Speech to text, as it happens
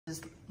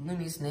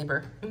Lumi's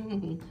neighbor.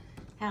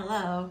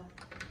 Hello.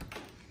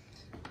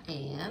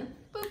 And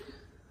boop,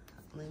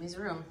 Lumi's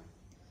room.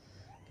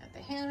 Got the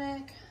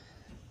hammock,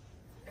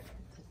 the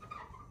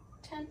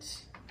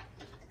tent,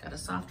 got a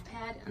soft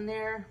pad in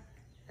there,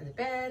 and the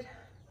bed,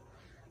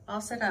 all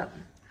set up.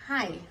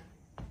 Hi.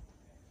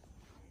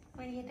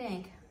 What do you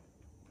think?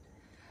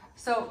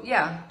 So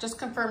yeah, just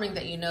confirming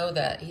that you know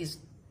that he's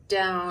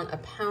down 1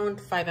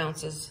 pound 5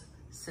 ounces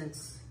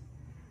since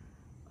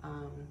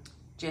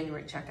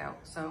January checkout.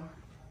 So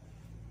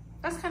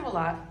that's kind of a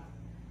lot.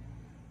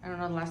 I don't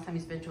know the last time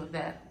he's been to a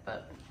vet,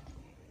 but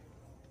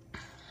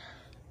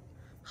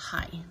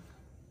hi.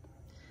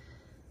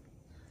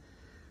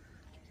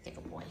 Take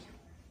a boy.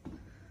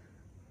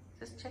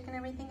 Just checking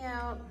everything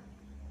out.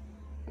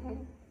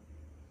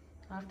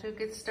 Off to a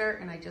good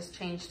start, and I just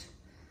changed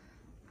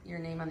your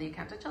name on the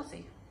account to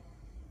Chelsea.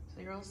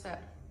 So you're all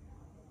set.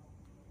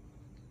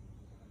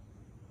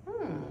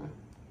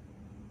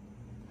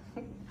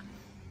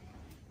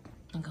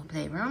 And go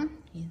playroom.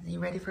 You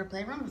ready for a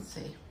playroom? Let's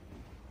see.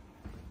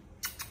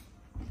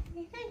 What do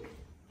you think?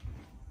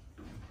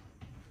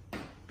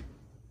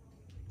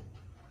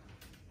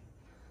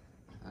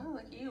 Oh,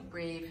 look at you,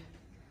 brave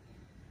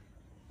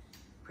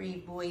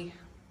boy.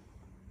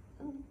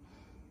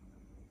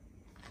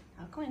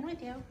 I'll go in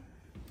with you.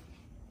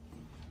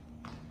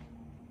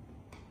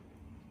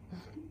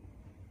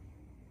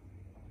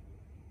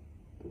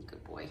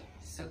 Good boy,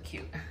 so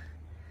cute.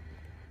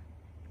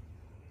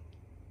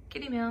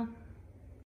 Kitty meow.